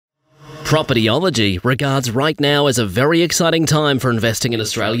Propertyology regards right now as a very exciting time for investing in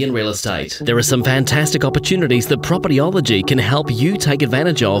Australian real estate. There are some fantastic opportunities that Propertyology can help you take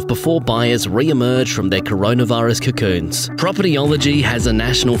advantage of before buyers re-emerge from their coronavirus cocoons. Propertyology has a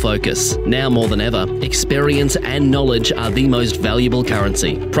national focus. Now more than ever, experience and knowledge are the most valuable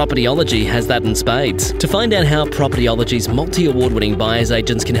currency. Propertyology has that in spades. To find out how Propertyology's multi-award-winning buyers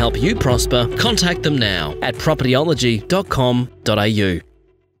agents can help you prosper, contact them now at propertyology.com.au.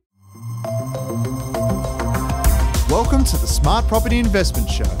 Welcome to the Smart Property Investment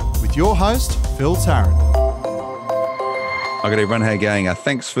Show with your host, Phil Tarrant. Hi, good everyone. How are you going?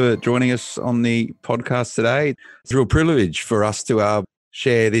 Thanks for joining us on the podcast today. It's a real privilege for us to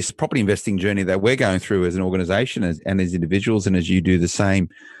share this property investing journey that we're going through as an organisation and as individuals, and as you do the same.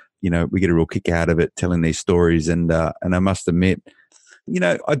 You know, we get a real kick out of it, telling these stories. And I must admit, you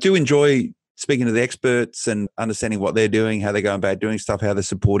know, I do enjoy speaking to the experts and understanding what they're doing, how they're going about doing stuff, how they're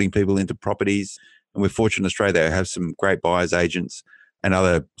supporting people into properties. And we're fortunate in Australia to have some great buyers agents and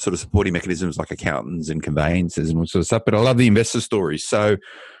other sort of supporting mechanisms like accountants and conveyancers and all sort of stuff. But I love the investor stories. So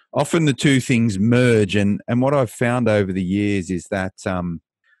often the two things merge. And what I've found over the years is that a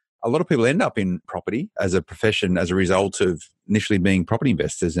lot of people end up in property as a profession as a result of initially being property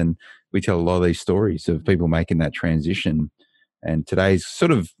investors. And we tell a lot of these stories of people making that transition. And today's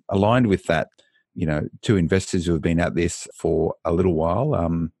sort of aligned with that, you know, two investors who have been at this for a little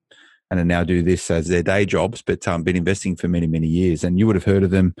while. And now do this as their day jobs, but been investing for many, many years. And you would have heard of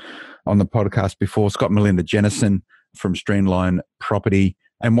them on the podcast before, Scott and Melinda Jennison from Streamline Property.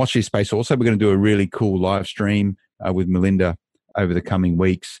 And watch this space also. We're going to do a really cool live stream with Melinda over the coming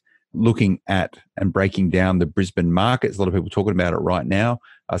weeks, looking at and breaking down the Brisbane market. There's a lot of people talking about it right now.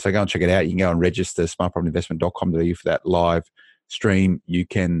 So go and check it out. You can go and register smartpropertyinvestment.com.au for that live stream. You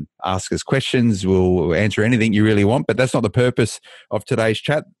can ask us questions. We'll answer anything you really want, but that's not the purpose of today's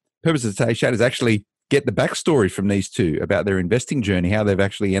chat. Purpose of today's chat is actually get the backstory from these two about their investing journey, how they've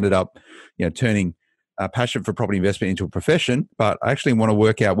actually ended up, you know, turning a passion for property investment into a profession. But I actually want to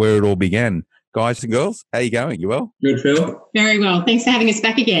work out where it all began. Guys and girls, how you going? You well? Good, Phil. Very well. Thanks for having us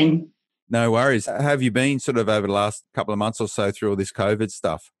back again. No worries. How have you been sort of over the last couple of months or so through all this COVID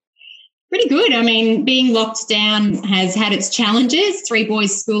stuff? Pretty good. I mean, being locked down has had its challenges. 3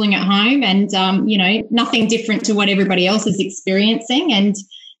 boys schooling at home and, you know, nothing different to what everybody else is experiencing. And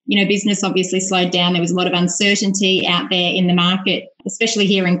you know, business obviously slowed down. There was a lot of uncertainty out there in the market, especially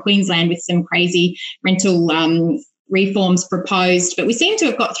here in Queensland with some crazy rental reforms proposed. But we seem to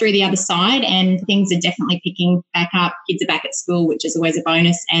have got through the other side and things are definitely picking back up. Kids are back at school, which is always a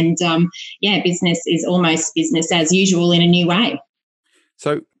bonus. And, business is almost business as usual in a new way.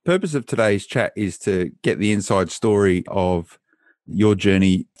 So purpose of today's chat is to get the inside story of your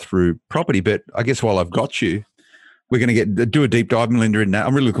journey through property. But I guess while I've got you, we're going to do a deep dive, Melinda, in that.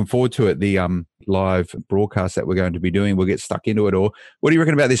 I'm really looking forward to it, the live broadcast that we're going to be doing. We'll get stuck into it. Or what do you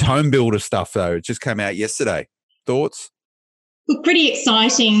reckon about this HomeBuilder stuff, though? It just came out yesterday. Thoughts? Look, pretty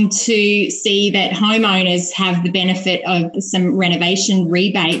exciting to see that homeowners have the benefit of some renovation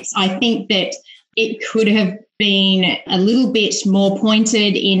rebates. I think that it could have been a little bit more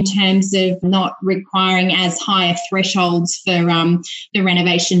pointed in terms of not requiring as high thresholds for the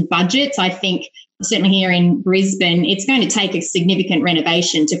renovation budgets. I think certainly here in Brisbane, it's going to take a significant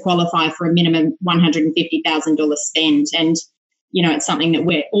renovation to qualify for a minimum $150,000 spend. And, you know, it's something that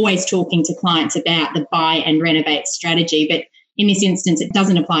we're always talking to clients about, the buy and renovate strategy. But in this instance, it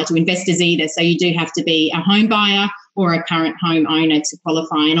doesn't apply to investors either. So you do have to be a home buyer or a current home owner to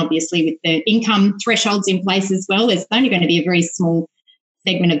qualify. And obviously with the income thresholds in place as well, there's only going to be a very small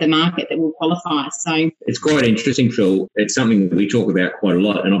segment of the market that will qualify. So it's quite interesting, Phil. It's something that we talk about quite a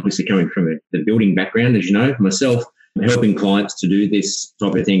lot, and obviously coming from the building background, as you know, myself, helping clients to do this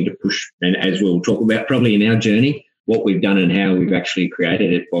type of thing to push, and as we'll talk about probably in our journey, what we've done and how we've actually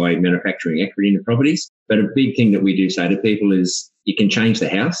created it by manufacturing equity in the properties. But a big thing that we do say to people is you can change the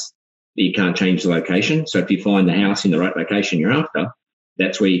house, but you can't change the location. So if you find the house in the right location you're after,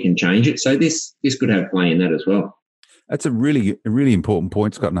 that's where you can change it. So this could have play in that as well. That's a really important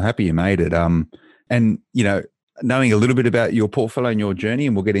point, Scott, and I'm happy you made it. And, you know, knowing a little bit about your portfolio and your journey,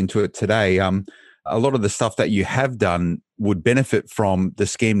 and we'll get into it today, a lot of the stuff that you have done would benefit from the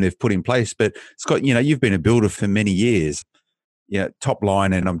scheme they've put in place. But, Scott, you know, you've been a builder for many years. You know, top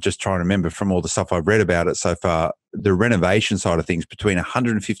line, and I'm just trying to remember from all the stuff I've read about it so far, the renovation side of things between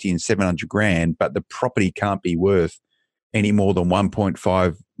 150 and 700 grand, but the property can't be worth any more than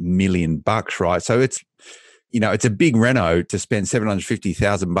 1.5 million bucks, right? So it's, you know, it's a big reno to spend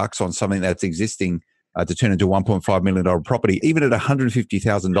 $750,000 on something that's existing to turn into a $1.5 million property. Even at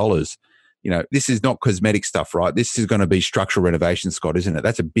 $150,000, this is not cosmetic stuff, right? This is going to be structural renovation, Scott, isn't it?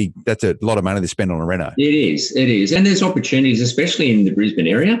 That's a lot of money to spend on a reno. It is. And there's opportunities, especially in the Brisbane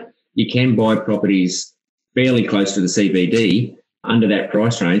area. You can buy properties fairly close to the CBD under that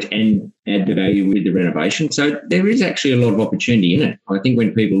price range and add the value with the renovation. So there is actually a lot of opportunity in it. I think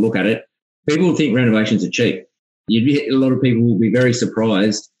when people look at it, people think renovations are cheap. A lot of people will be very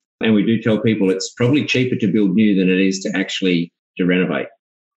surprised, and we do tell people it's probably cheaper to build new than it is to renovate.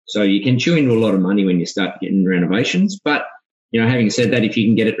 So you can chew into a lot of money when you start getting renovations. But, having said that, if you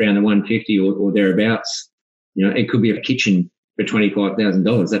can get it around the 150 or thereabouts, it could be a kitchen for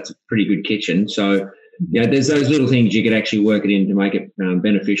 $25,000. That's a pretty good kitchen. So, there's those little things you could actually work it in to make it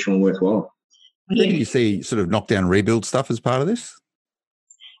beneficial and worthwhile. Do you see sort of knockdown rebuild stuff as part of this?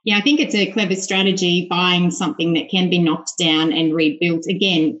 Yeah, I think it's a clever strategy, buying something that can be knocked down and rebuilt.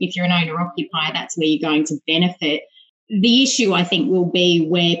 Again, if you're an owner-occupier, that's where you're going to benefit. The issue, I think, will be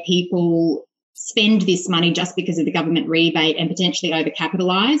where people spend this money just because of the government rebate and potentially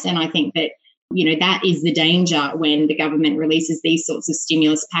overcapitalise. And I think that, that is the danger when the government releases these sorts of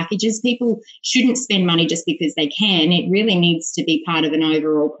stimulus packages. People shouldn't spend money just because they can. It really needs to be part of an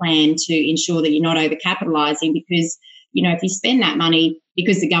overall plan to ensure that you're not overcapitalising, because if you spend that money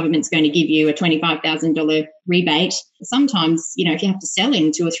because the government's going to give you a $25,000 rebate, sometimes, if you have to sell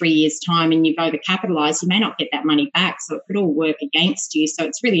in 2 or 3 years' time and you've overcapitalised, you may not get that money back. So it could all work against you. So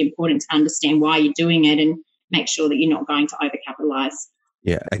it's really important to understand why you're doing it and make sure that you're not going to overcapitalise.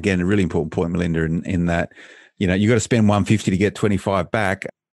 Yeah, again, a really important point, Melinda, in that, you've got to spend 150 to get 25 back.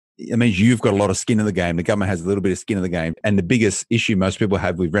 It means you've got a lot of skin in the game. The government has a little bit of skin in the game. And the biggest issue most people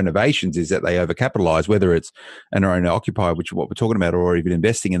have with renovations is that they overcapitalise, whether it's an owner-occupier, which is what we're talking about, or even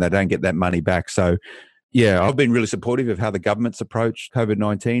investing, and they don't get that money back. So, yeah, I've been really supportive of how the government's approached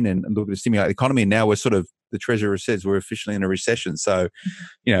COVID-19 and looking to stimulate the economy. And now we're sort of, the Treasurer says we're officially in a recession. So,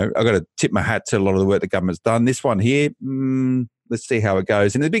 I've got to tip my hat to a lot of the work the government's done. This one here, let's see how it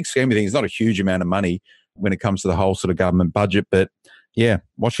goes. And the big scheme of things, it's not a huge amount of money when it comes to the whole sort of government budget, but yeah,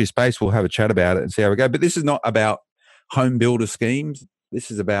 watch your space. We'll have a chat about it and see how we go. But this is not about home builder schemes. This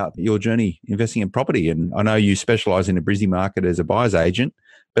is about your journey investing in property. And I know you specialise in the Brisbane market as a buyer's agent,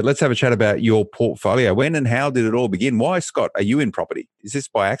 but let's have a chat about your portfolio. When and how did it all begin? Why, Scott, are you in property? Is this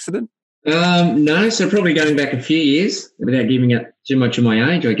by accident? No, so probably going back a few years without giving up too much of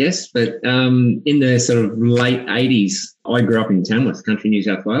my age, I guess. But in the sort of late 80s, I grew up in Tamworth, country New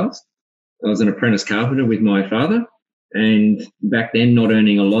South Wales. I was an apprentice carpenter with my father. And back then, not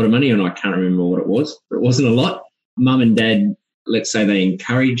earning a lot of money, and I can't remember what it was, but it wasn't a lot. Mum and Dad, let's say they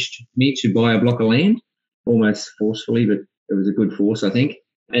encouraged me to buy a block of land, almost forcefully, but it was a good force, I think.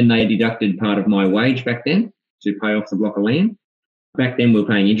 And they deducted part of my wage back then to pay off the block of land. Back then, we were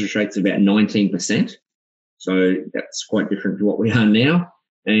paying interest rates of about 19%. So that's quite different to what we are now.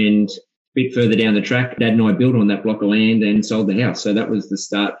 And a bit further down the track, Dad and I built on that block of land and sold the house. So that was the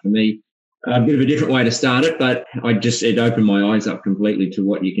start for me. A bit of a different way to start it, but it opened my eyes up completely to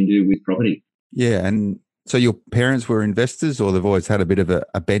what you can do with property. Yeah. And so your parents were investors, or they've always had a bit of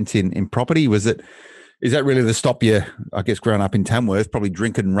a bent in property? Is that really the stop you, I guess, growing up in Tamworth, probably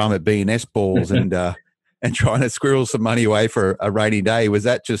drinking rum at B&S balls and trying to squirrel some money away for a rainy day? Was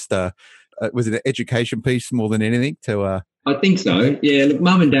that just, was it an education piece more than anything to, I think so. Yeah. Look,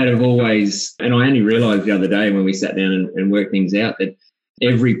 Mum and Dad have always, and I only realised the other day when we sat down and worked things out, that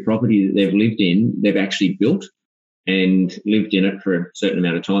every property that they've lived in, they've actually built and lived in it for a certain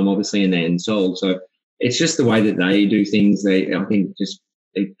amount of time, obviously, and then sold. So it's just the way that they do things. They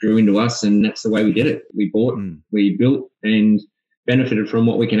grew into us, and that's the way we did it. We bought, we built, and benefited from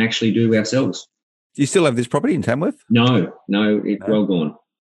what we can actually do ourselves. Do you still have this property in Tamworth? No, it's well gone.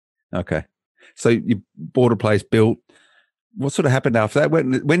 Okay. So you bought a place, built. What sort of happened after that?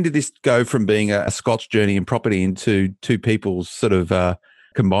 When did this go from being a Scott's journey in property into two people's sort of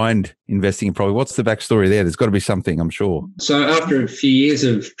combined investing in property? What's the backstory there? There's got to be something, I'm sure. So after a few years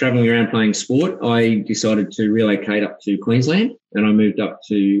of travelling around playing sport, I decided to relocate up to Queensland, and I moved up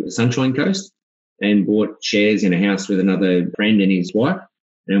to the Sunshine Coast and bought shares in a house with another friend and his wife,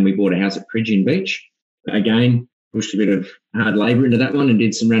 and we bought a house at Pridgeon Beach. Again, pushed a bit of hard labour into that one and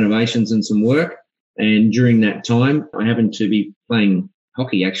did some renovations and some work. And during that time, I happened to be playing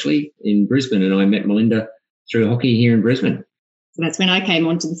hockey, actually, in Brisbane, and I met Melinda through hockey here in Brisbane. So that's when I came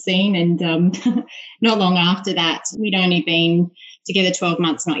onto the scene, and not long after that, we'd only been together 12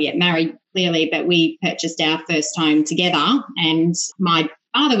 months, not yet married, clearly, but we purchased our first home together. And my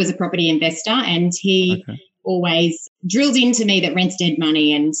father was a property investor, and he always drilled into me that rent's dead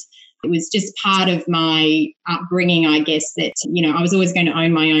money, and it was just part of my upbringing, I guess, that, I was always going to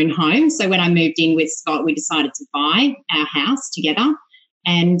own my own home. So when I moved in with Scott, we decided to buy our house together.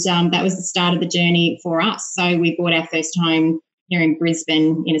 And that was the start of the journey for us. So we bought our first home here in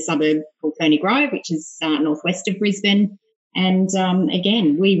Brisbane in a suburb called Ferny Grove, which is northwest of Brisbane. And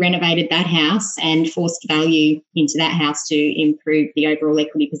again, we renovated that house and forced value into that house to improve the overall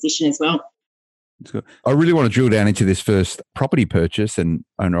equity position as well. I really want to drill down into this first property purchase and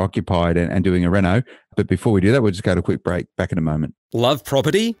owner-occupied and doing a reno. But before we do that, we'll just go to a quick break. Back in a moment. Love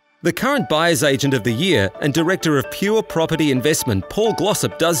property? The current Buyer's Agent of the Year and Director of Pure Property Investment, Paul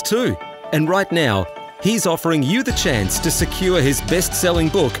Glossop, does too. And right now, he's offering you the chance to secure his best-selling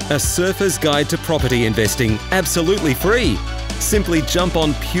book, A Surfer's Guide to Property Investing, absolutely free. Simply jump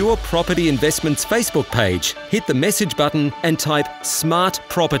on Pure Property Investment's Facebook page, hit the message button and type Smart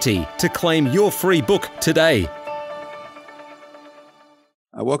Property to claim your free book today.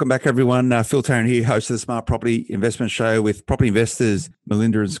 Welcome back, everyone. Phil Tarrant here, host of the Smart Property Investment Show with property investors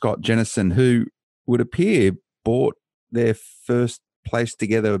Melinda and Scott Jennison, who would appear bought their first place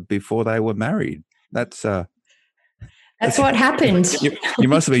together before they were married. That's what happened. You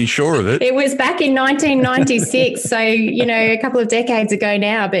must have been sure of it. It was back in 1996. So, a couple of decades ago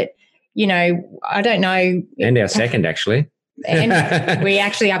now, but, I don't know. And our second, actually. And we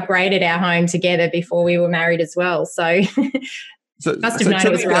actually upgraded our home together before we were married as well. So must have known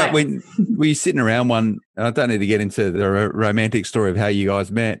it was right. When were you sitting around one, and I don't need to get into the romantic story of how you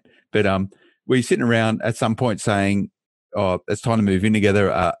guys met, but were you sitting around at some point saying, oh, it's time to move in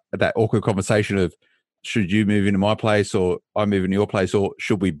together, that awkward conversation of, should you move into my place or I move into your place, or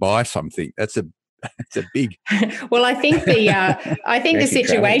should we buy something? It's a big. Well, I think the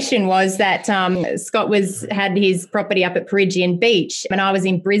situation was that Scott had his property up at Peregian Beach and I was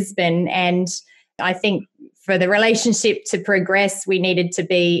in Brisbane, and I think for the relationship to progress, we needed to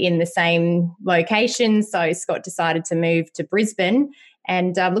be in the same location. So Scott decided to move to Brisbane,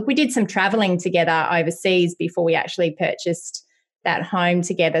 and we did some travelling together overseas before we actually purchased that home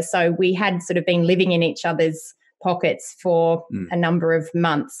together. So we had sort of been living in each other's pockets for a number of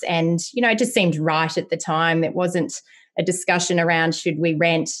months. And, it just seemed right at the time. It wasn't a discussion around should we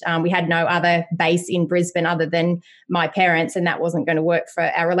rent. We had no other base in Brisbane other than my parents, and that wasn't going to work for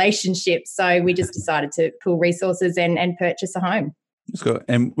our relationship. So we just decided to pool resources and purchase a home.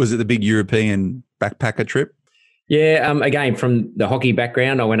 And was it the big European backpacker trip? Yeah, again, from the hockey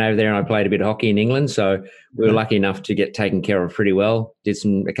background, I went over there and I played a bit of hockey in England. So we were lucky enough to get taken care of pretty well. Did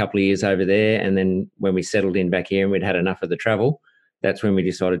a couple of years over there. And then when we settled in back here and we'd had enough of the travel, that's when we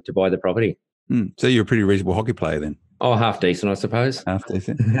decided to buy the property. So you're a pretty reasonable hockey player then? Oh, half decent, I suppose. Half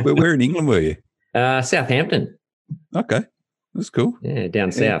decent. Where in England were you? Southampton. Okay. That's cool. Yeah,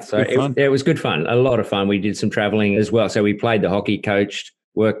 down south. So it was good fun, a lot of fun. We did some travelling as well. So we played the hockey, coached,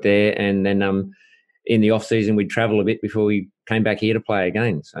 worked there, and then in the off season, we'd travel a bit before we came back here to play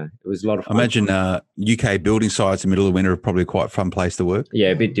again. So it was a lot of fun. I imagine UK building sites in the middle of winter are probably quite a fun place to work. Yeah,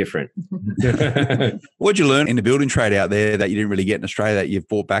 a bit different. What did you learn in the building trade out there that you didn't really get in Australia that you've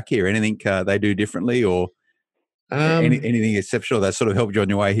brought back here? Anything they do differently, or anything exceptional that sort of helped you on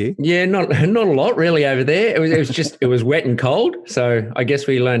your way here? Yeah, not a lot really over there. It was wet and cold. So I guess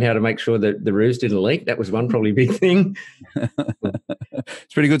we learned how to make sure that the roofs didn't leak. That was one probably big thing.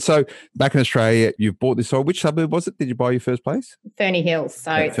 It's pretty good. So back in Australia, you've bought this home. Which suburb was it? Did you buy your first place? Ferny Hills.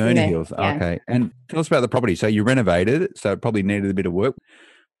 So Ferny Hills. Yeah. Okay. And tell us about the property. So you renovated it, so it probably needed a bit of work.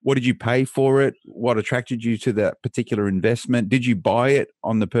 What did you pay for it? What attracted you to that particular investment? Did you buy it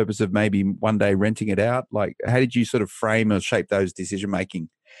on the purpose of maybe one day renting it out? Like, how did you sort of frame or shape those decision-making?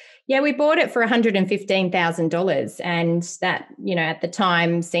 Yeah, we bought it for $115,000, and that, at the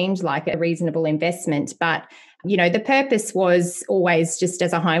time seemed like a reasonable investment. But, the purpose was always just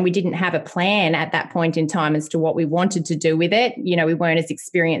as a home. We didn't have a plan at that point in time as to what we wanted to do with it. We weren't as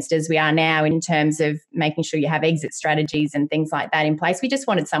experienced as we are now in terms of making sure you have exit strategies and things like that in place. We just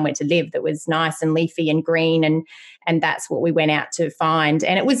wanted somewhere to live that was nice and leafy and green, and that's what we went out to find.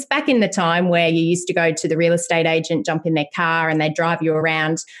 And it was back in the time where you used to go to the real estate agent, jump in their car, and they'd drive you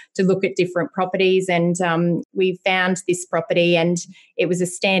around to look at different properties. And we found this property, and it was a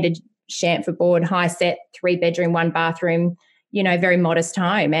standard Chamfer board, high set, 3-bedroom, 1-bathroom, very modest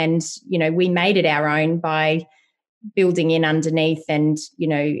home. And, we made it our own by building in underneath and,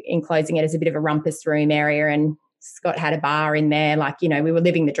 enclosing it as a bit of a rumpus room area. And Scott had a bar in there. We were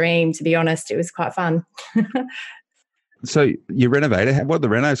living the dream, to be honest. It was quite fun. So you renovated. What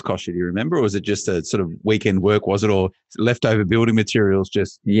did the renos cost you? Do you remember? Or was it just a sort of weekend work? Was it, or leftover building materials?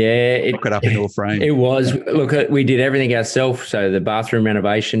 Just knock it up into a frame. It was. Look, we did everything ourselves. So the bathroom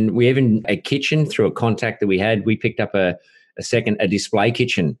renovation, we even a kitchen through a contact that we had. We picked up a display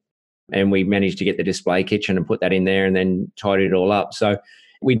kitchen, and we managed to get the display kitchen and put that in there, and then tidied it all up. So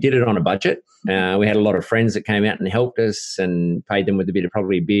we did it on a budget. We had a lot of friends that came out and helped us and paid them with a bit of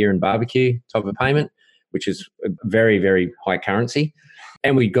probably beer and barbecue type of payment, which is a very, very high currency.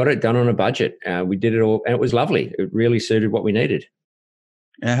 And we got it done on a budget. We did it all, and it was lovely. It really suited what we needed.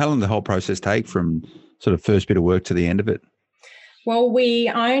 And how long did the whole process take from sort of first bit of work to the end of it? Well, we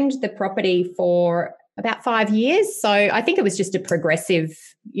owned the property for about 5 years. So I think it was just a progressive,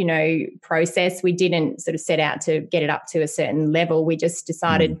 process. We didn't sort of set out to get it up to a certain level. We just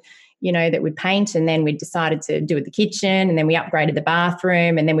decided, that we'd paint, and then we decided to do it the kitchen, and then we upgraded the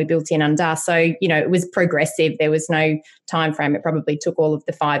bathroom, and then we built in under. So, it was progressive. There was no time frame. It probably took all of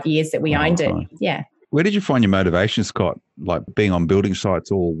the 5 years that we owned it. Yeah. Where did you find your motivation, Scott? Like being on building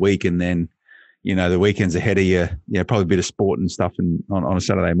sites all week, and then, the weekends ahead of you, probably a bit of sport and stuff on a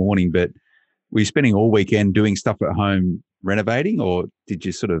Saturday morning, but were you spending all weekend doing stuff at home renovating, or did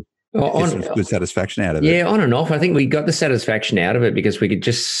you sort of get some good satisfaction out of it? Yeah, on and off. I think we got the satisfaction out of it because we could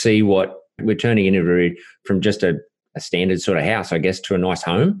just see what we're turning into from just a standard sort of house, I guess, to a nice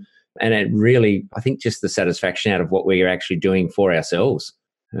home. And it really, I think just the satisfaction out of what we are actually doing for ourselves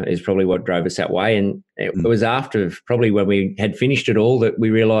is probably what drove us that way. And it was after probably when we had finished it all that we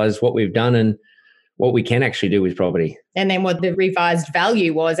realised what we've done and what we can actually do with property. And then what the revised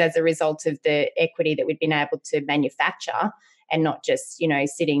value was as a result of the equity that we'd been able to manufacture, and not just,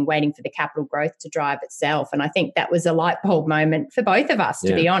 sitting waiting for the capital growth to drive itself. And I think that was a light bulb moment for both of us,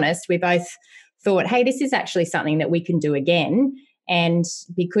 to be honest. We both thought, hey, this is actually something that we can do again. And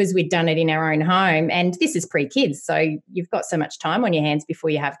because we'd done it in our own home, and this is pre-kids, so you've got so much time on your hands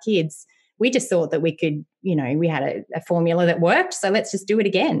before you have kids, we just thought that we could, we had a formula that worked, so let's just do it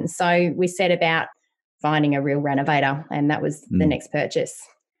again. So we set about finding a real renovator, and that was the next purchase.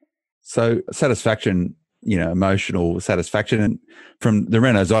 So satisfaction, emotional satisfaction. And from the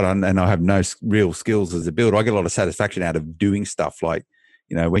renos and I have no real skills as a builder, I get a lot of satisfaction out of doing stuff like,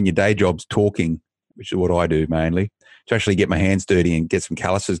 when your day job's talking, which is what I do mainly, to actually get my hands dirty and get some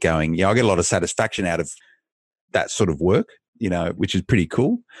calluses going. I get a lot of satisfaction out of that sort of work, which is pretty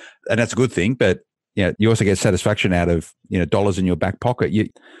cool. And that's a good thing. But you also get satisfaction out of, dollars in your back pocket.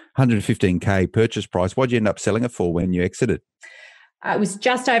 $115K purchase price. What'd you end up selling it for when you exited? It was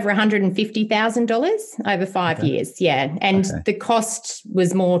just over $150,000 over 5 years. Yeah. And the cost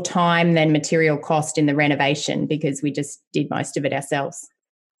was more time than material cost in the renovation because we just did most of it ourselves.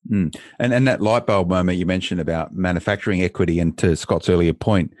 And that light bulb moment you mentioned about manufacturing equity, and to Scott's earlier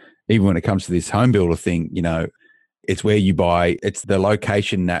point, even when it comes to this home builder thing, it's where you buy, it's the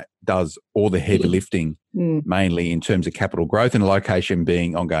location that does all the heavy lifting, mainly in terms of capital growth, and the location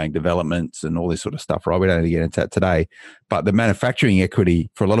being ongoing developments and all this sort of stuff, right? We don't need to get into that today. But the manufacturing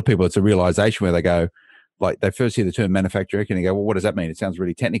equity, for a lot of people, it's a realization where they go, like they first hear the term manufacturing equity and they go, well, what does that mean? It sounds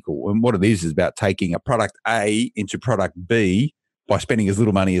really technical. And what it is about taking a product A into product B by spending as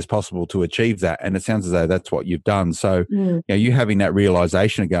little money as possible to achieve that. And it sounds as though that's what you've done. So, you having that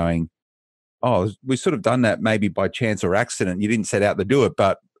realization of going, oh, we've sort of done that maybe by chance or accident. You didn't set out to do it,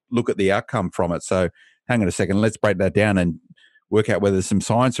 but look at the outcome from it. So hang on a second, let's break that down and work out whether there's some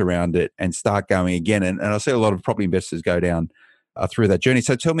science around it and start going again. And I see a lot of property investors go down through that journey.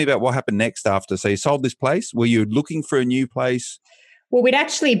 So tell me about what happened next after. So you sold this place. Were you looking for a new place? Well, we'd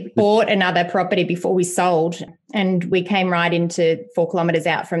actually bought another property before we sold, and we came right into 4 kilometres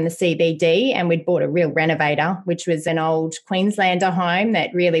out from the CBD, and we'd bought a real renovator, which was an old Queenslander home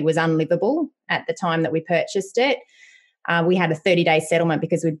that really was unlivable at the time that we purchased it. We had a 30-day settlement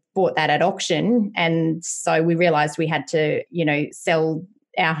because we bought that at auction, and so we realised we had to, sell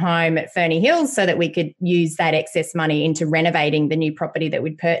our home at Ferny Hills so that we could use that excess money into renovating the new property that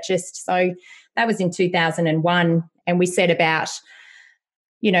we'd purchased. So that was in 2001, and we set about,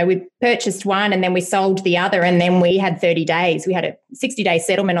 we purchased one and then we sold the other, and then we had 30 days. We had a 60-day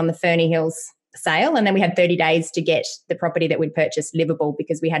settlement on the Ferny Hills sale, and then we had 30 days to get the property that we'd purchased livable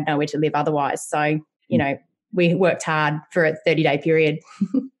because we had nowhere to live otherwise. So, we worked hard for a 30-day period.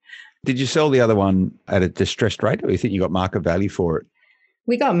 Did you sell the other one at a distressed rate, or do you think you got market value for it?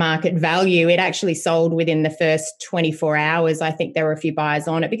 We got market value. It actually sold within the first 24 hours. I think there were a few buyers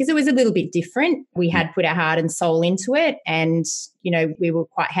on it because it was a little bit different. We had put our heart and soul into it, and, we were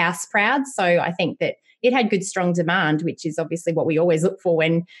quite house proud. So I think that it had good, strong demand, which is obviously what we always look for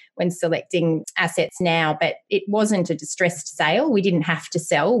when selecting assets now. But it wasn't a distressed sale. We didn't have to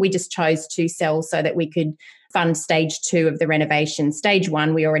sell. We just chose to sell so that we could fund stage 2 of the renovation. Stage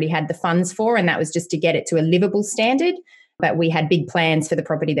 1, we already had the funds for, and that was just to get it to a livable standard. But we had big plans for the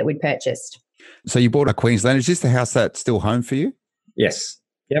property that we'd purchased. So you bought a Queensland. Is this the house that's still home for you? Yes.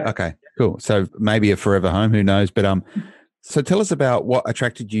 Yep. Okay, cool. So maybe a forever home, who knows? But so tell us about what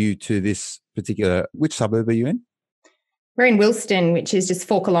attracted you to this particular, which suburb are you in? We're in Wilston, which is just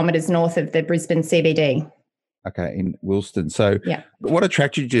 4 kilometres north of the Brisbane CBD. Okay, in Wilston. So yeah. What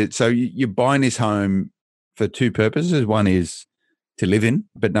attracted you? So you're buying this home for two purposes. One is to live in,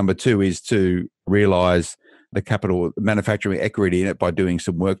 but number two is to realise the capital manufacturing equity in it by doing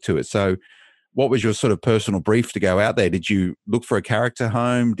some work to it. So what was your sort of personal brief to go out there? Did you look for a character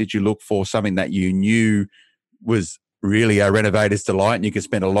home? Did you look for something that you knew was really a renovator's delight and you could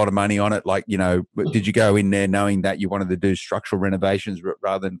spend a lot of money on it? Like, did you go in there knowing that you wanted to do structural renovations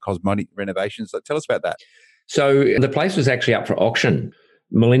rather than cosmetic renovations? So tell us about that. So the place was actually up for auction.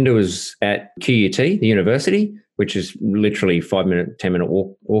 Melinda was at QUT, the university, which is literally 5-minute, 10-minute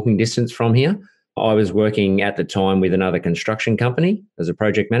walking distance from here. I was working at the time with another construction company as a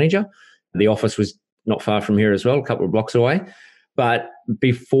project manager. The office was not far from here as well, a couple of blocks away. But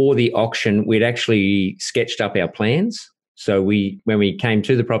before the auction, we'd actually sketched up our plans. So when we came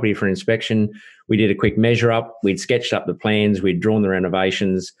to the property for inspection, we did a quick measure up. We'd sketched up the plans. We'd drawn the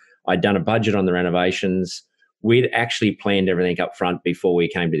renovations. I'd done a budget on the renovations. We'd actually planned everything up front before we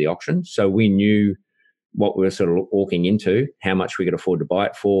came to the auction. So we knew what we were sort of walking into, how much we could afford to buy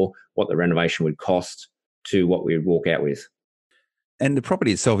it for, what the renovation would cost to what we would walk out with. And the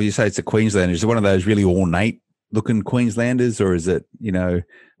property itself, you say it's a Queenslander. Is it one of those really ornate looking Queenslanders, or is it,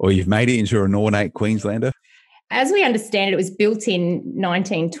 or you've made it into an ornate Queenslander? As we understand it, it was built in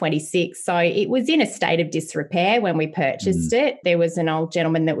 1926. So it was in a state of disrepair when we purchased it. There was an old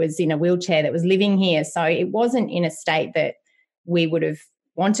gentleman that was in a wheelchair that was living here. So it wasn't in a state that we would have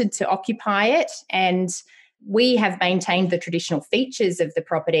wanted to occupy it. And we have maintained the traditional features of the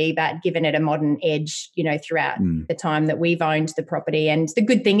property, but given it a modern edge, throughout the time that we've owned the property. And the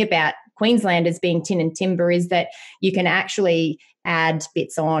good thing about Queenslanders being tin and timber is that you can actually add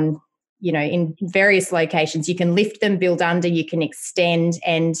bits on, in various locations. You can lift them, build under, you can extend,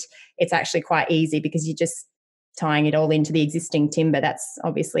 and it's actually quite easy because you're just tying it all into the existing timber. That's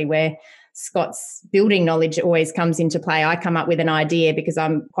obviously where Scott's building knowledge always comes into play. I come up with an idea because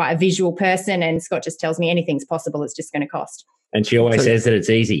I'm quite a visual person, and Scott just tells me anything's possible, it's just going to cost. And she always says that it's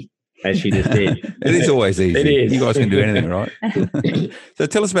easy, as she just did. It is always easy. It is. You guys can do anything, right? So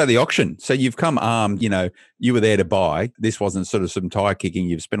tell us about the auction. So you've come armed, you were there to buy. This wasn't sort of some tire kicking.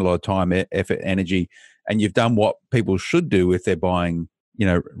 You've spent a lot of time, effort, energy, and you've done what people should do if they're buying,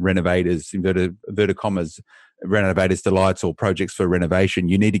 renovators, inverted commas, renovators delights or projects for renovation.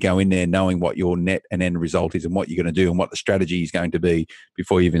 You need to go in there knowing what your net and end result is and what you're going to do and what the strategy is going to be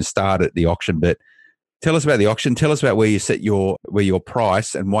before you even start at the auction. But tell us about the auction. Tell us about where you set your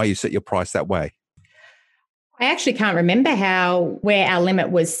price and why you set your price that way. I actually can't remember where our limit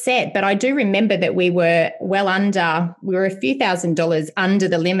was set, but I do remember that we were a few $1,000s under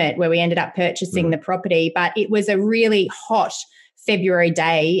the limit where we ended up purchasing the property. But it was a really hot February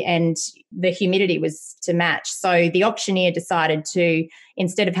day and the humidity was to match. So the auctioneer decided to,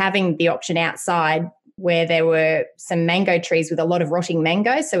 instead of having the auction outside where there were some mango trees with a lot of rotting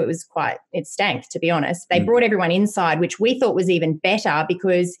mango, so it stank, to be honest. They brought everyone inside, which we thought was even better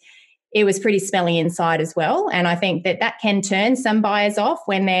because it was pretty smelly inside as well. And I think that can turn some buyers off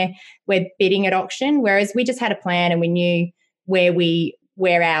when we're bidding at auction, whereas we just had a plan and we knew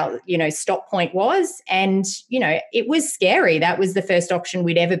where our, stop point was. And, it was scary. That was the first auction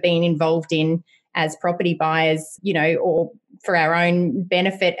we'd ever been involved in as property buyers, or for our own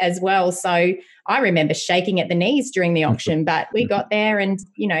benefit as well. So I remember shaking at the knees during the auction, but we got there and,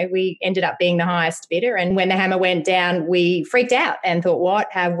 we ended up being the highest bidder. And when the hammer went down, we freaked out and thought, what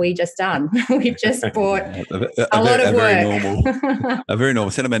have we just done? We've just bought a lot of work. A very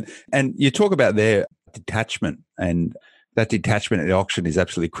normal sentiment. And you talk about their detachment, and that detachment at the auction is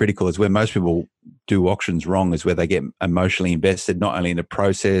absolutely critical. Is where most people do auctions wrong, is where they get emotionally invested, not only in the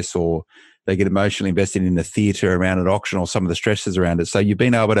process, or they get emotionally invested in the theatre around an auction or some of the stresses around it. So you've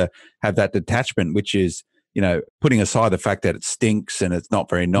been able to have that detachment, which is, putting aside the fact that it stinks and it's not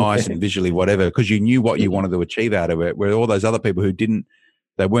very nice and visually whatever, because you knew what you wanted to achieve out of it, where all those other people who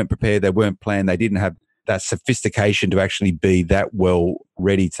they weren't prepared, they weren't planned, they didn't have that sophistication to actually be that well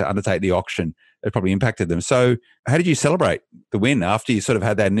ready to undertake the auction. It probably impacted them. So how did you celebrate the win after you sort of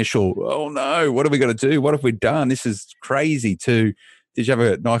had that initial, oh no, what are we going to do? What have we done? This is crazy. Did you have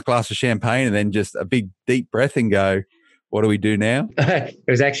a nice glass of champagne and then just a big deep breath and go, what do we do now? It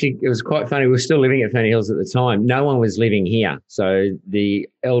was quite funny. We were still living at Ferny Hills at the time. No one was living here. So the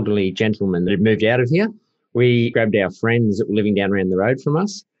elderly gentleman that had moved out of here, we grabbed our friends that were living down around the road from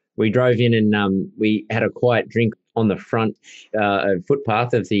us. We drove in and we had a quiet drink on the front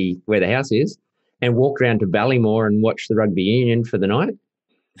footpath of where the house is, and walked around to Ballymore and watched the rugby union for the night,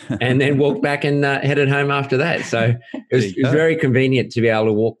 and then walked back and headed home after that. So it was very convenient to be able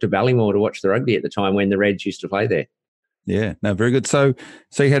to walk to Ballymore to watch the rugby at the time when the Reds used to play there. Yeah, no, very good. So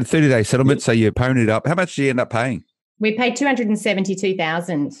you had a 30-day settlement, so you ponied it up. How much did you end up paying? We paid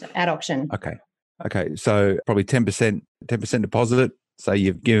 $272,000 at auction. Okay. So probably 10% deposit. So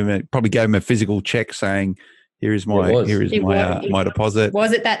you've probably gave him a physical check saying, here is my deposit.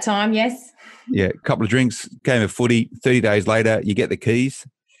 Was at that time, yes. Yeah, a couple of drinks, game of footy. 30 days later, you get the keys.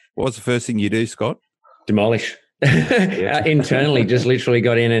 What was the first thing you do, Scott? Demolish. Internally, just literally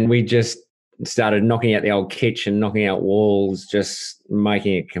got in and we just started knocking out the old kitchen, knocking out walls, just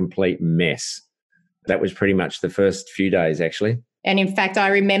making a complete mess. That was pretty much the first few days, actually. And in fact, I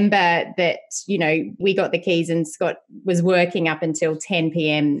remember that, we got the keys and Scott was working up until 10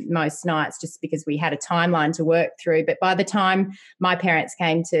 p.m. most nights just because we had a timeline to work through. But by the time my parents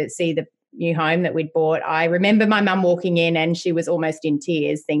came to see the new home that we'd bought, I remember my mum walking in and she was almost in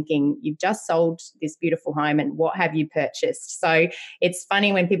tears thinking, you've just sold this beautiful home and what have you purchased? So it's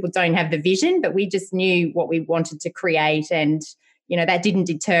funny when people don't have the vision, but we just knew what we wanted to create and that didn't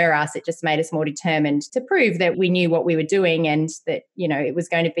deter us. It just made us more determined to prove that we knew what we were doing and that, it was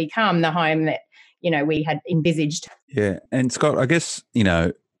going to become the home that, we had envisaged. Yeah. And Scott, I guess,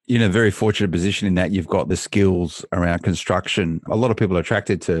 you're in a very fortunate position in that you've got the skills around construction. A lot of people are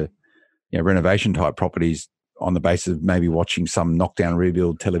attracted to, renovation type properties on the basis of maybe watching some knockdown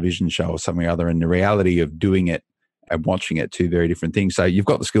rebuild television show or something or other. And the reality of doing it and watching it, two very different things. So you've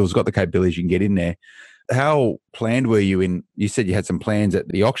got the skills, got the capabilities, you can get in there. How planned were you you said you had some plans at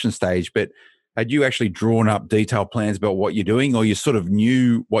the auction stage, but had you actually drawn up detailed plans about what you're doing or you sort of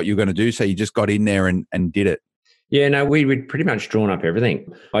knew what you were going to do? So you just got in there and did it? Yeah, no, we'd pretty much drawn up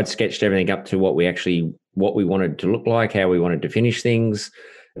everything. I'd sketched everything up to what we wanted to look like, how we wanted to finish things,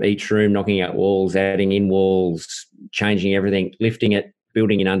 each room, knocking out walls, adding in walls, changing everything, lifting it,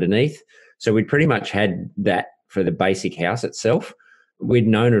 building it underneath. So we'd pretty much had that for the basic house itself. We'd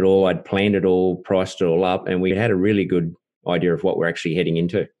known it all, I'd planned it all, priced it all up, and we had a really good idea of what we're actually heading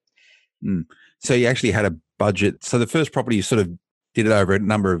into. So you actually had a budget. So the first property you sort of did it over a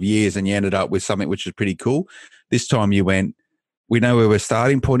number of years and you ended up with something which is pretty cool. This time you went, we know where our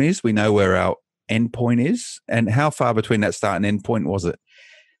starting point is, we know where our end point is. And how far between that start and end point was it?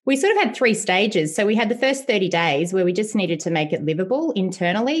 We sort of had 3 stages. So we had the first 30 days where we just needed to make it livable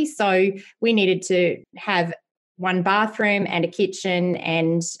internally. So we needed to have 1 bathroom and a kitchen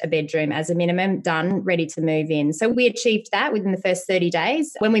and a bedroom as a minimum done, ready to move in. So we achieved that within the first 30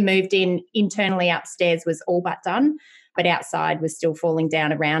 days. When we moved in, internally upstairs was all but done, but outside was still falling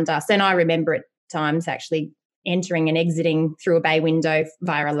down around us. And I remember at times actually entering and exiting through a bay window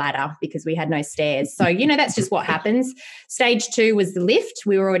via a ladder because we had no stairs. So, that's just what happens. Stage 2 was the lift.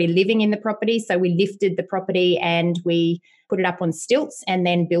 We were already living in the property. So we lifted the property and we put it up on stilts and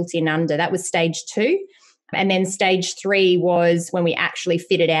then built in under. That was stage 2. And then stage 3 was when we actually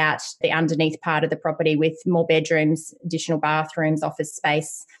fitted out the underneath part of the property with more bedrooms, additional bathrooms, office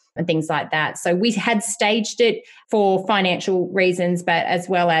space, and things like that. So we had staged it for financial reasons, but as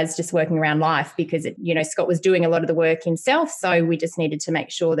well as just working around life because, Scott was doing a lot of the work himself. So we just needed to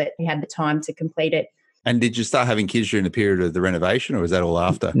make sure that we had the time to complete it. And did you start having kids during the period of the renovation or was that all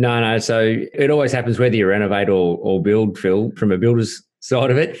after? No. So it always happens whether you renovate or build, Phil, from a builder's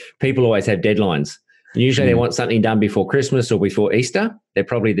side of it, people always have deadlines. Usually they want something done before Christmas or before Easter. They're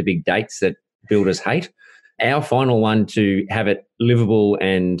probably the big dates that builders hate. Our final one to have it livable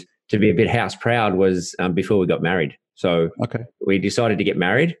and to be a bit house proud was before we got married. So we decided to get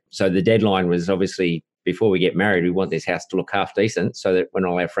married. So the deadline was obviously before we get married, we want this house to look half decent so that when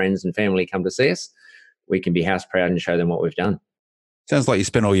all our friends and family come to see us, we can be house proud and show them what we've done. Sounds like you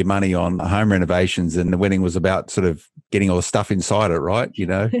spent all your money on home renovations and the wedding was about sort of getting all the stuff inside it, right?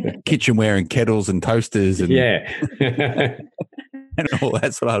 Kitchenware and kettles and toasters. And, and all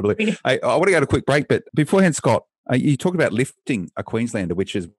that sort of stuff. I want to go to a quick break, but beforehand, Scott, you talked about lifting a Queenslander,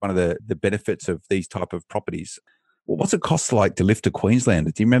 which is one of the benefits of these type of properties. Well, what's it cost like to lift a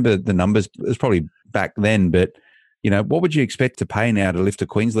Queenslander? Do you remember the numbers? It was probably back then, but what would you expect to pay now to lift a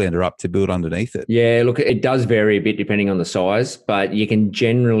Queenslander up to build underneath it? Yeah, look, it does vary a bit depending on the size, but you can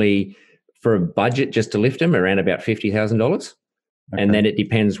generally, for a budget just to lift them, around about $50,000. Okay. And then it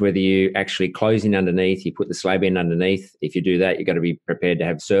depends whether you actually close in underneath, you put the slab in underneath. If you do that, you've got to be prepared to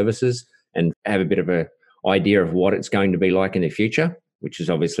have services and have a bit of an idea of what it's going to be like in the future, which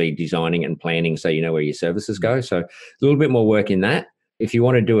is obviously designing and planning so you know where your services go. So a little bit more work in that. If you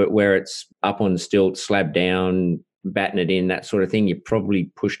want to do it where it's up on stilts, slab down, batten it in, that sort of thing, you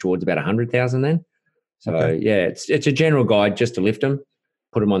probably push towards about 100,000 then. So it's a general guide just to lift them,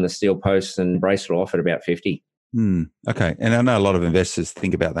 put them on the steel posts and brace it off at about 50. Okay. And I know a lot of investors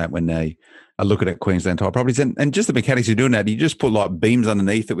think about that when they are looking at Queensland type properties. And just the mechanics of doing that, you just put like beams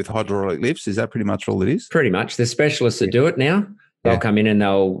underneath it with hydraulic lifts. Is that pretty much all it is? Pretty much. The specialists that do it now, they'll come in and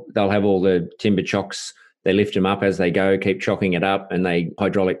they'll have all the timber chocks. They lift them up as they go, keep chocking it up, and they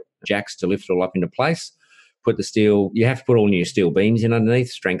hydraulic jacks to lift it all up into place. Put the steel, you have to put all new steel beams in underneath,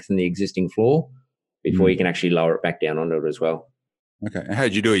 strengthen the existing floor before you can actually lower it back down onto it as well. Okay. And how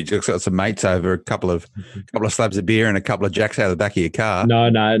did you do it? You just got some mates over, a couple of slabs of beer and a couple of jacks out of the back of your car. No.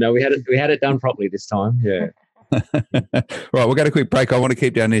 We had it done properly this time. Yeah. Right. We'll get a quick break. I want to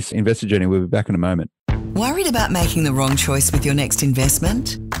keep down this investor journey. We'll be back in a moment. Worried about making the wrong choice with your next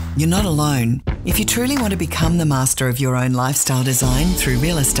investment? You're not alone. If you truly want to become the master of your own lifestyle design through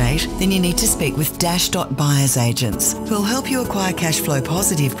real estate, then you need to speak with Buyers Agents, who'll help you acquire cash flow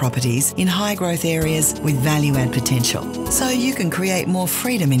positive properties in high growth areas with value add potential, so you can create more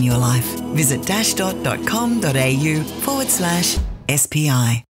freedom in your life. Visit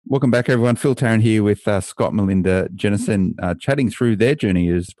dashdot.com.au/SPI. Welcome back, everyone. Phil Tarrant here with Scott and Melinda Jennison, chatting through their journey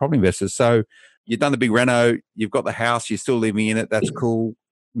as property investors. So you've done the big reno, you've got the house, you're still living in it. That's cool.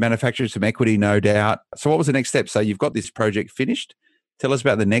 Manufactured some equity, no doubt. So what was the next step? So you've got this project finished. Tell us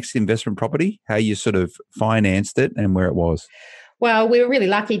about the next investment property, how you sort of financed it and where it was. Well, we were really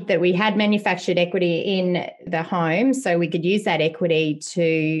lucky that we had manufactured equity in the home, so we could use that equity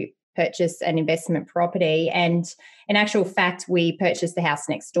to purchase an investment property. And in actual fact, we purchased the house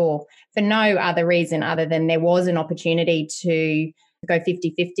next door for no other reason other than there was an opportunity to go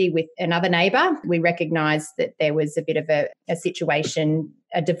 50-50 with another neighbour. We recognised that there was a bit of a situation,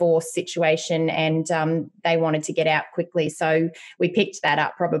 a divorce situation, and they wanted to get out quickly. So we picked that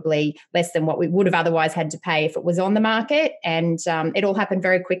up probably less than what we would have otherwise had to pay if it was on the market. And it all happened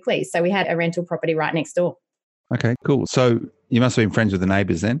very quickly. So we had a rental property right next door. Okay, cool. So you must have been friends with the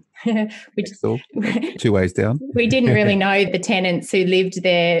neighbours then? Next door, 2 ways down. We didn't really know the tenants who lived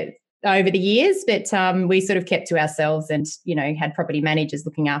there over the years, but we sort of kept to ourselves and, had property managers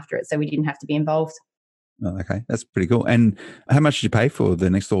looking after it, so we didn't have to be involved. Oh, okay, that's pretty cool. And how much did you pay for the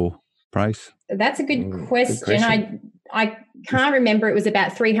next door price? That's a good question. I can't remember. It was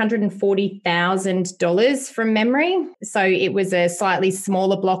about $340,000 from memory. So it was a slightly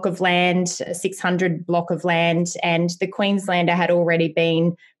smaller block of land, a 600 block of land, and the Queenslander had already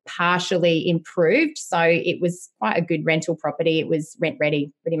been partially improved. So it was quite a good rental property. It was rent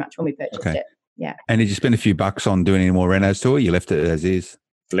ready pretty much when we purchased it. Yeah. And did you spend a few bucks on doing any more renos to it? You left it as is?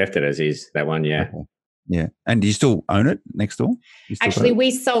 Left it as is, that one, yeah. Okay. Yeah. And do you still own it next door? Actually, we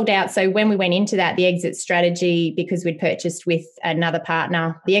sold out. So when we went into that, the exit strategy, because we'd purchased with another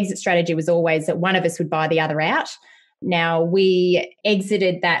partner, the exit strategy was always that one of us would buy the other out. Now, we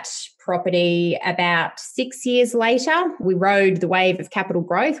exited that property about 6 years later. We rode the wave of capital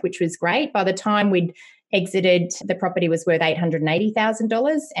growth, which was great. By the time we'd exited, the property was worth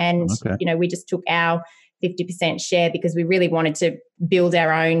 $880,000. And, we just took our 50% share because we really wanted to build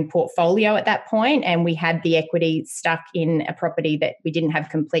our own portfolio at that point, and we had the equity stuck in a property that we didn't have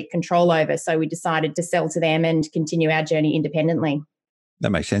complete control over. So we decided to sell to them and continue our journey independently.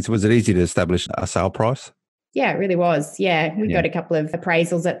 That makes sense. Was it easy to establish a sale price? Yeah, it really was. Yeah, we got a couple of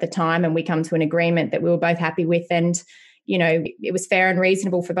appraisals at the time and we come to an agreement that we were both happy with, and, it was fair and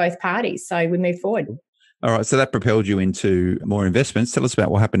reasonable for both parties. So we moved forward. All right. So that propelled you into more investments. Tell us about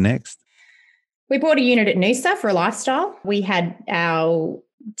what happened next. We bought a unit at Noosa for a lifestyle. We had our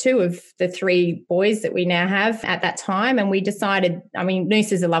 2 of the 3 boys that we now have at that time, and we decided,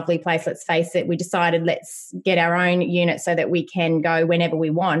 Noosa's a lovely place, let's face it. We decided let's get our own unit so that we can go whenever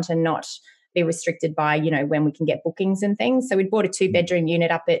we want and not be restricted by, when we can get bookings and things. So we bought a 2-bedroom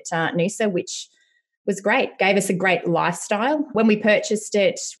unit up at Noosa, which was great, gave us a great lifestyle. When we purchased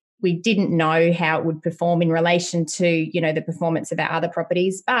it, we didn't know how it would perform in relation to, the performance of our other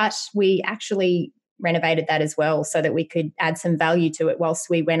properties, but we actually renovated that as well so that we could add some value to it whilst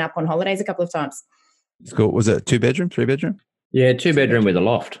we went up on holidays a couple of times. It's cool. Was it 2-bedroom, 3-bedroom? Yeah, 2-bedroom with a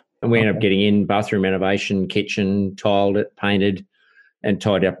loft. And we ended up getting in bathroom renovation, kitchen, tiled it, painted, and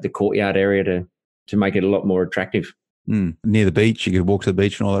tied up the courtyard area to make it a lot more attractive. Near the beach, you could walk to the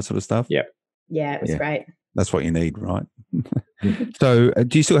beach and all that sort of stuff? Yeah. Yeah, it was great. That's what you need, right? So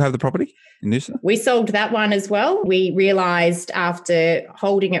do you still have the property in Noosa? We sold that one as well. We realised after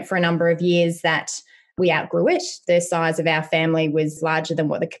holding it for a number of years that we outgrew it. The size of our family was larger than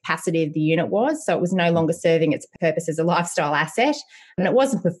what the capacity of the unit was. So it was no longer serving its purpose as a lifestyle asset, and it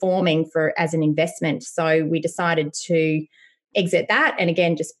wasn't performing as an investment. So we decided to exit that and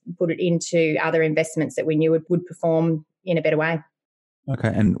again just put it into other investments that we knew would perform in a better way.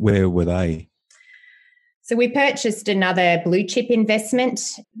 Okay. And where were they? So we purchased another blue chip investment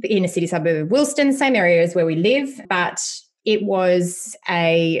in a city suburb of Wilston, same area as where we live, but it was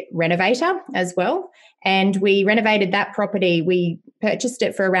a renovator as well. And we renovated that property. We purchased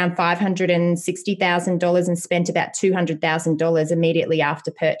it for around $560,000 and spent about $200,000 immediately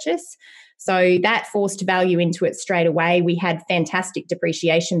after purchase. So that forced value into it straight away. We had fantastic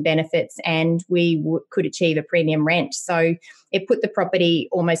depreciation benefits and we could achieve a premium rent. So it put the property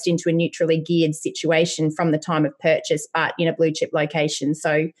almost into a neutrally geared situation from the time of purchase, but in a blue chip location.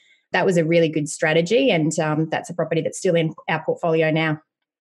 So that was a really good strategy. And that's a property that's still in our portfolio now.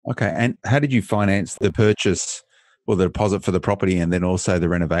 Okay. And how did you finance the purchase or the deposit for the property and then also the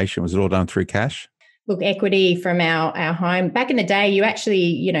renovation? Was it all done through cash? Look, equity from our home. Back in the day, you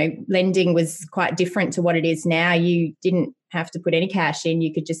actually, lending was quite different to what it is now. You didn't have to put any cash in.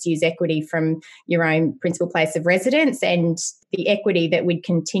 You could just use equity from your own principal place of residence, and the equity that we'd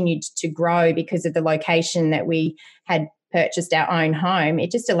continued to grow because of the location that we had purchased our own home, it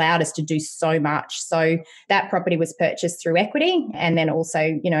just allowed us to do so much. So that property was purchased through equity and then also,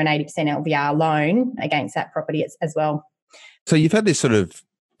 an 80% LVR loan against that property as well. So you've had this sort of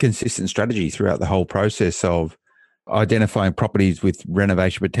consistent strategy throughout the whole process of identifying properties with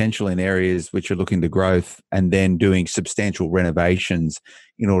renovation potential in areas which are looking to growth and then doing substantial renovations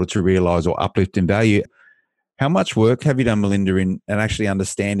in order to realise or uplift in value. How much work have you done, Melinda, in actually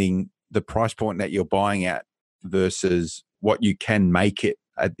understanding the price point that you're buying at versus what you can make it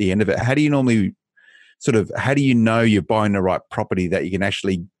at the end of it? How do you normally how do you know you're buying the right property that you can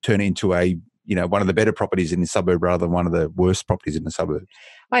actually turn into one of the better properties in the suburb rather than one of the worst properties in the suburb?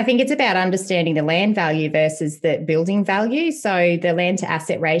 I think it's about understanding the land value versus the building value. So the land to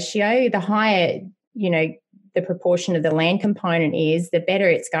asset ratio, the higher, the proportion of the land component is, the better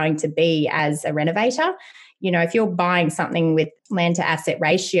it's going to be as a renovator. If you're buying something with land to asset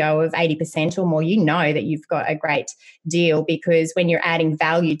ratio of 80% or more, that you've got a great deal, because when you're adding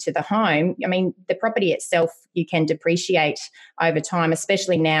value to the home, the property itself, you can depreciate over time,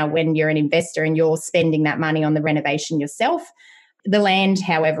 especially now when you're an investor and you're spending that money on the renovation yourself. The land,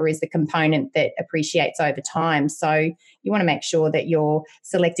 however, is the component that appreciates over time. So you want to make sure that you're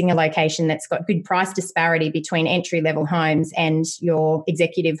selecting a location that's got good price disparity between entry-level homes and your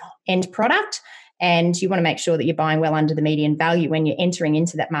executive end product. And you want to make sure that you're buying well under the median value when you're entering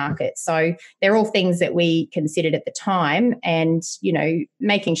into that market. So they're all things that we considered at the time. And,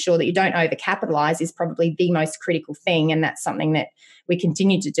 making sure that you don't overcapitalise is probably the most critical thing. And that's something that we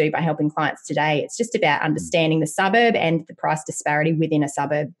continue to do by helping clients today. It's just about understanding the suburb and the price disparity within a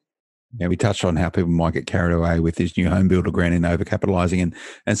suburb. Yeah, we touched on how people might get carried away with this new HomeBuilder grant and overcapitalising.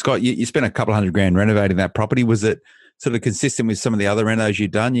 And Scott, you spent a couple $100,000 renovating that property. Was it sort of consistent with some of the other renos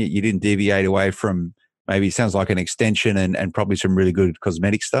you've done? You didn't deviate away from, maybe it sounds like an extension and probably some really good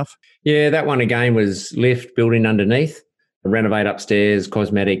cosmetic stuff? Yeah, that one again was lift, building underneath, renovate upstairs,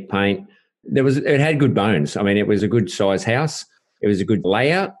 cosmetic, paint. It had good bones. It was a good size house. It was a good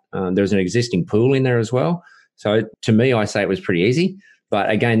layout. There was an existing pool in there as well. So to me, I say it was pretty easy. But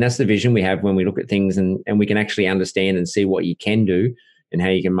again, that's the vision we have when we look at things and we can actually understand and see what you can do and how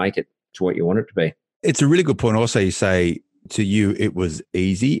you can make it to what you want it to be. It's a really good point. Also, you say to you it was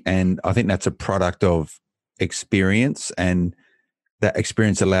easy, and I think that's a product of experience, and that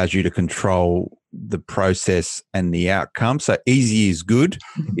experience allows you to control the process and the outcome. So easy is good.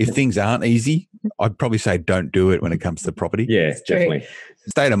 If things aren't easy, I'd probably say don't do it when it comes to property. Yeah, definitely.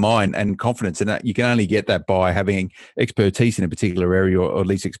 State of mind and confidence, and that you can only get that by having expertise in a particular area or at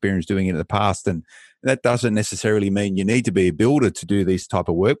least experience doing it in the past. And that doesn't necessarily mean you need to be a builder to do this type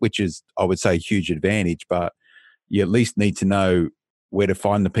of work, which is, I would say, a huge advantage, but you at least need to know where to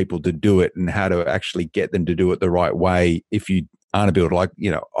find the people to do it and how to actually get them to do it the right way. If you aren't a builder,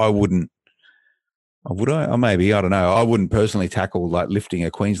 I wouldn't, would I? Or maybe, I don't know. I wouldn't personally tackle like lifting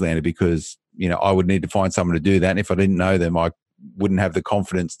a Queenslander because, I would need to find someone to do that. And if I didn't know them, I wouldn't have the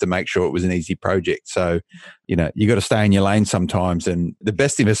confidence to make sure it was an easy project. So, you got to stay in your lane sometimes. And the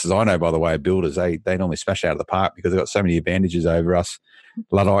best investors I know, by the way, are builders. They normally smash out of the park because they've got so many advantages over us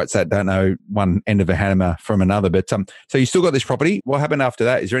Luddites that don't know one end of a hammer from another. But so you still got this property. What happened after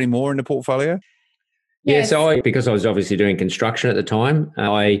that? Is there any more in the portfolio? Yeah, so because I was obviously doing construction at the time,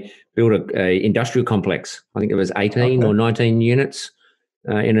 I built a industrial complex. I think there was 18 or 19 units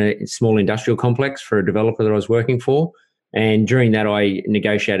in a small industrial complex for a developer that I was working for. And during that, I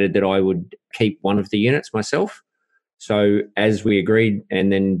negotiated that I would keep one of the units myself. So as we agreed,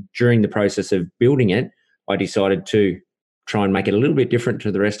 and then during the process of building it, I decided to try and make it a little bit different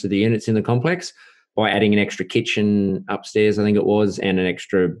to the rest of the units in the complex by adding an extra kitchen upstairs, I think it was, and an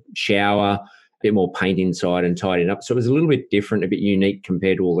extra shower, a bit more paint inside and tidying up. So it was a little bit different, a bit unique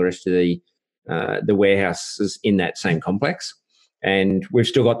compared to all the rest of the the warehouses in that same complex. And we've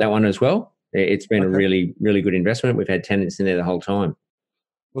still got that one as well. It's been a really, really good investment. We've had tenants in there the whole time.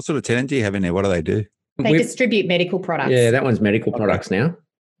 What sort of tenant do you have in there? What do they do? They distribute medical products. Yeah, that one's medical products now.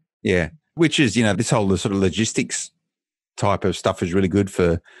 Yeah, which is, this whole sort of logistics type of stuff is really good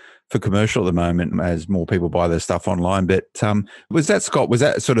for commercial at the moment as more people buy their stuff online. But was that, Scott, was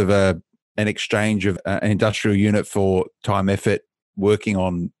that sort of an exchange of an industrial unit for time, effort, working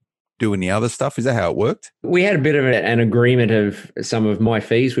on doing the other stuff? Is that how it worked? We had a bit of an agreement of some of my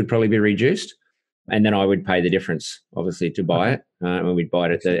fees would probably be reduced, and then I would pay the difference, obviously, to buy it. And we'd buy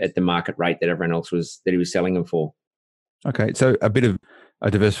it at the market rate that everyone else he was selling them for. Okay, so a bit of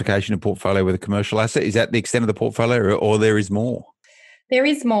a diversification of portfolio with a commercial asset. Is that the extent of the portfolio, or there is more? There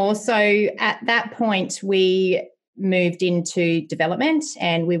is more. So at that point, we moved into development,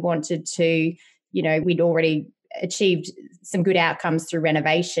 and we wanted to, we'd already achieved some good outcomes through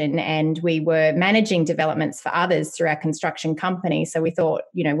renovation, and we were managing developments for others through our construction company. So we thought,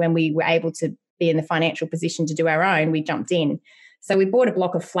 when we were able to be in the financial position to do our own, we jumped in. So we bought a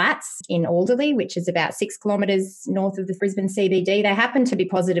block of flats in Alderley, which is about 6 kilometres north of the Brisbane CBD. They happened to be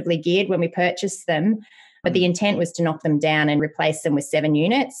positively geared when we purchased them, but the intent was to knock them down and replace them with 7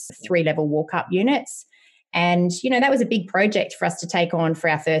 units, 3-level walk-up units. And, that was a big project for us to take on for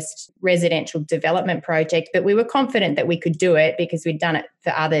our first residential development project. But we were confident that we could do it because we'd done it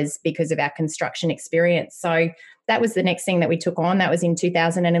for others because of our construction experience. So that was the next thing that we took on. That was in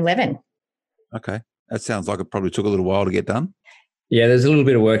 2011. Okay. That sounds like it probably took a little while to get done. Yeah, there's a little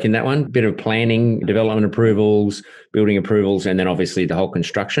bit of work in that one, a bit of planning, development approvals, building approvals, and then obviously the whole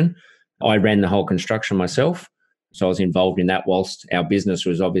construction. I ran the whole construction myself. So I was involved in that whilst our business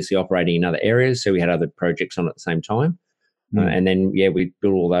was obviously operating in other areas. So we had other projects on at the same time. And then, we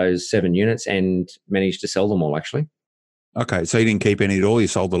built all those 7 units and managed to sell them all, actually. Okay. So you didn't keep any at all? You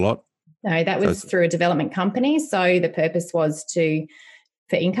sold a lot? No, that was through a development company. So the purpose was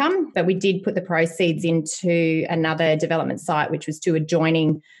for income, but we did put the proceeds into another development site, which was 2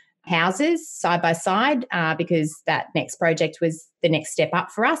 adjoining houses side by side, because that next project was the next step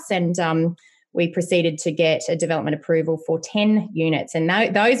up for us. And we proceeded to get a development approval for 10 units. And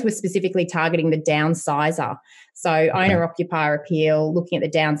those were specifically targeting the downsizer. So owner-occupier appeal, looking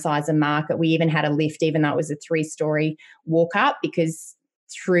at the downsizer market. We even had a lift, even though it was a 3-story walk-up, because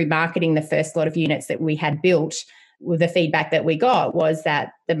through marketing the first lot of units that we had built, the feedback that we got was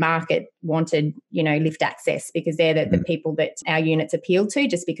that the market wanted, lift access, because they're the people that our units appeal to,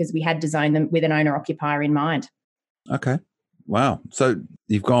 just because we had designed them with an owner-occupier in mind. Okay. Wow. So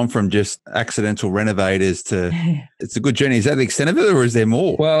you've gone from just accidental renovators to, it's a good journey. Is that the extent of it, or is there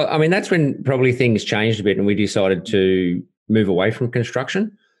more? Well, I mean, that's when probably things changed a bit, and we decided to move away from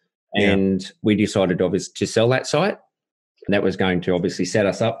construction, and we decided obviously to sell that site. And that was going to obviously set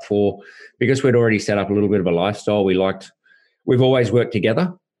us up because we'd already set up a little bit of a lifestyle. We've always worked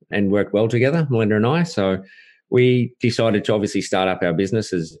together and worked well together, Melinda and I. So we decided to obviously start up our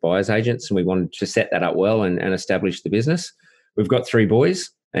business as buyer's agents, and we wanted to set that up well and establish the business. We've got 3 boys,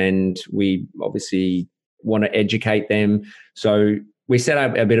 and we obviously want to educate them. So we set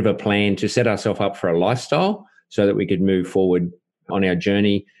up a bit of a plan to set ourselves up for a lifestyle so that we could move forward on our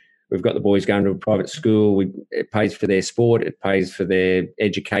journey. We've got the boys going to a private school. It pays for their sport. It pays for their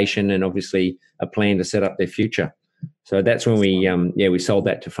education, and obviously a plan to set up their future. So that's when we sold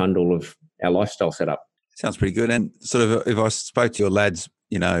that to fund all of our lifestyle setup. Sounds pretty good. And sort of, if I spoke to your lads,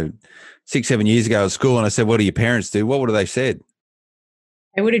 6-7 years ago at school, and I said, "What do your parents do?" What would have they said?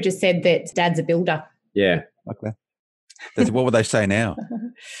 They would have just said that Dad's a builder. Yeah. Okay. What would they say now?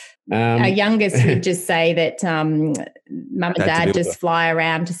 Our youngest would just say that Mum and Dad just fly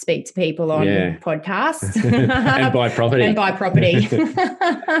around to speak to people on podcasts and buy property.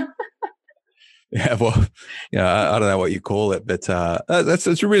 Yeah, well, I don't know what you call it, but it's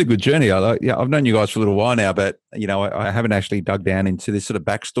a really good journey. I've known you guys for a little while now, but I haven't actually dug down into this sort of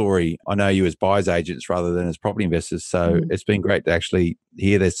backstory. I know you as buyers agents rather than as property investors, so it's been great to actually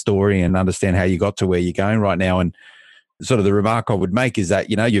hear their story and understand how you got to where you're going right now. And sort of the remark I would make is that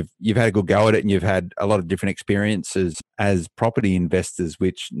you've had a good go at it, and you've had a lot of different experiences as property investors,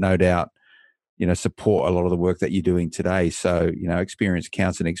 which no doubt support a lot of the work that you're doing today. So experience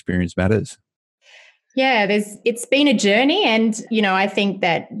counts and experience matters. Yeah, it's been a journey, and I think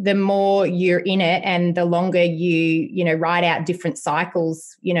that the more you're in it and the longer you ride out different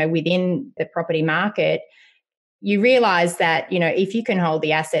cycles within the property market, you realize that if you can hold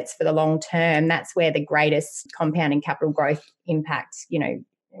the assets for the long term, that's where the greatest compounding capital growth impact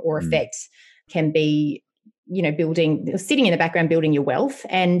or effect can be, sitting in the background building your wealth.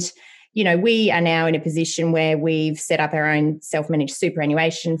 And we are now in a position where we've set up our own self-managed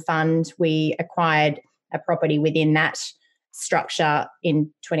superannuation fund. We acquired a property within that structure in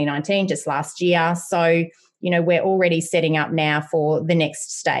 2019, just last year. So, we're already setting up now for the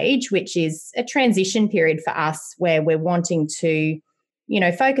next stage, which is a transition period for us where we're wanting to,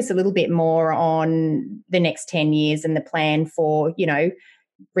 focus a little bit more on the next 10 years and the plan for,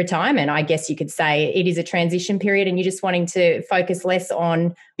 retirement. I guess you could say it is a transition period and you're just wanting to focus less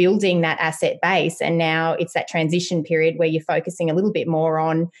on building that asset base. And now it's that transition period where you're focusing a little bit more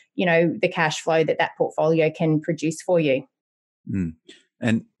on, the cash flow that portfolio can produce for you. Mm.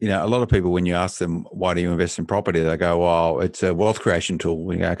 And, a lot of people, when you ask them, why do you invest in property? They go, well, it's a wealth creation tool.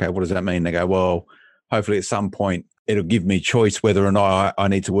 We go, okay, what does that mean? They go, well, hopefully at some point it'll give me choice whether or not I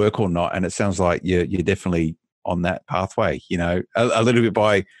need to work or not. And it sounds like you're definitely on that pathway, a little bit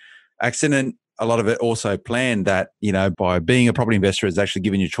by accident, a lot of it also planned that, by being a property investor has actually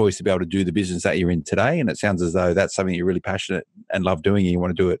given you choice to be able to do the business that you're in today. And it sounds as though that's something you're really passionate and love doing and you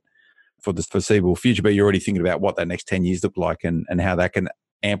want to do it for the foreseeable future, but you're already thinking about what that next 10 years look like and how that can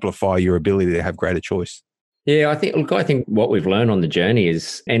amplify your ability to have greater choice. Yeah, I think what we've learned on the journey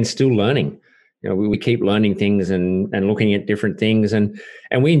is, and still learning, we keep learning things and looking at different things and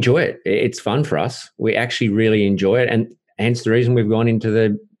we enjoy it. It's fun for us. We actually really enjoy it. And hence the reason we've gone into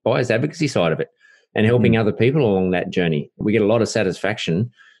the buyers advocacy side of it and helping other people along that journey. We get a lot of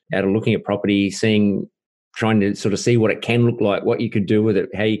satisfaction out of looking at property, trying to sort of see what it can look like, what you could do with it,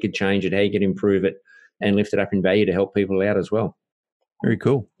 how you could change it, how you could improve it and lift it up in value to help people out as well. Very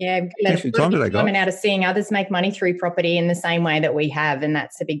cool. Yeah, coming out of seeing others make money through property in the same way that we have. And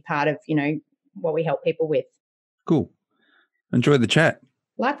that's a big part of, what we help people with. Cool. Enjoyed the chat.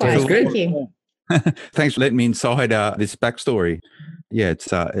 Likewise. Thank you. Thanks for letting me inside this backstory. Yeah,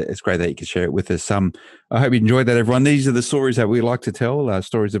 it's great that you can share it with us. I hope you enjoyed that, everyone. These are the stories that we like to tell,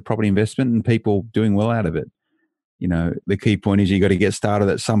 stories of property investment and people doing well out of it. The key point is you got to get started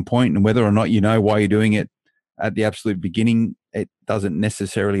at some point, and whether or not you know why you're doing it at the absolute beginning, it doesn't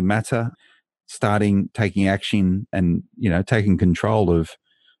necessarily matter. Starting, taking action and, taking control of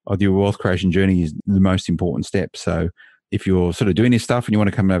your wealth creation journey is the most important step. So if you're sort of doing this stuff and you want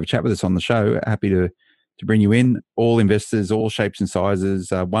to come and have a chat with us on the show, happy to bring you in. All investors, all shapes and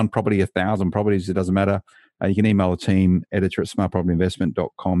sizes, one property, 1,000 properties, it doesn't matter. You can email the team,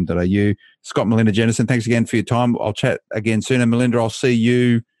 editor@smartpropertyinvestment.com.au. Scott and Melinda Jennison, thanks again for your time. I'll chat again soon. And Melinda, I'll see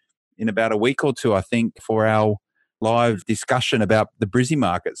you in about a week or two, I think, for our live discussion about the Brisbane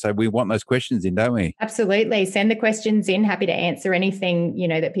market. So we want those questions in, don't we? Absolutely. Send the questions in. Happy to answer anything,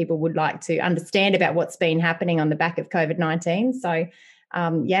 that people would like to understand about what's been happening on the back of COVID-19. So,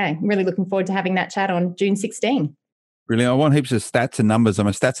 really looking forward to having that chat on June 16. Brilliant. I want heaps of stats and numbers. I'm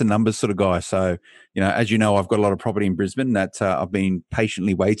a stats and numbers sort of guy. So, as you know, I've got a lot of property in Brisbane that I've been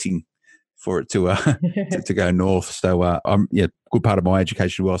patiently waiting for it to to go north. So, good part of my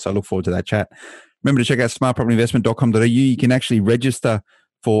education as well. So I look forward to that chat. Remember to check out smartpropertyinvestment.com.au. You can actually register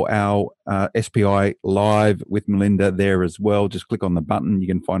for our SPI Live with Melinda there as well. Just click on the button. You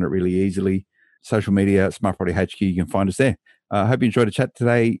can find it really easily. Social media, Smart Property HQ, you can find us there. I hope you enjoyed the chat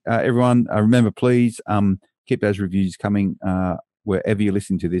today, everyone. Remember, please keep those reviews coming wherever you're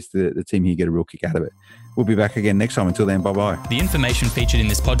listening to this. The team here get a real kick out of it. We'll be back again next time. Until then, bye-bye. The information featured in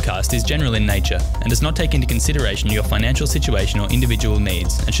this podcast is general in nature and does not take into consideration your financial situation or individual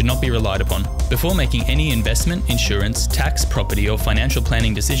needs and should not be relied upon. Before making any investment, insurance, tax, property or financial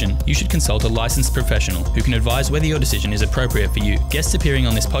planning decision, you should consult a licensed professional who can advise whether your decision is appropriate for you. Guests appearing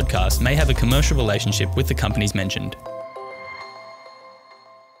on this podcast may have a commercial relationship with the companies mentioned.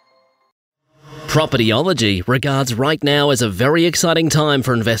 Propertyology regards right now as a very exciting time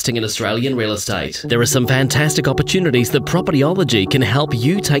for investing in Australian real estate. There are some fantastic opportunities that Propertyology can help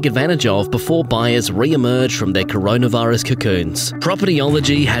you take advantage of before buyers re-emerge from their coronavirus cocoons.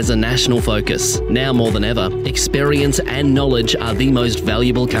 Propertyology has a national focus. Now more than ever, experience and knowledge are the most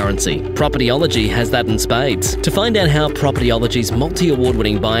valuable currency. Propertyology has that in spades. To find out how Propertyology's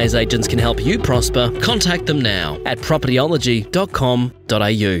multi-award-winning buyers agents can help you prosper, contact them now at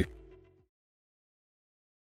propertyology.com.au.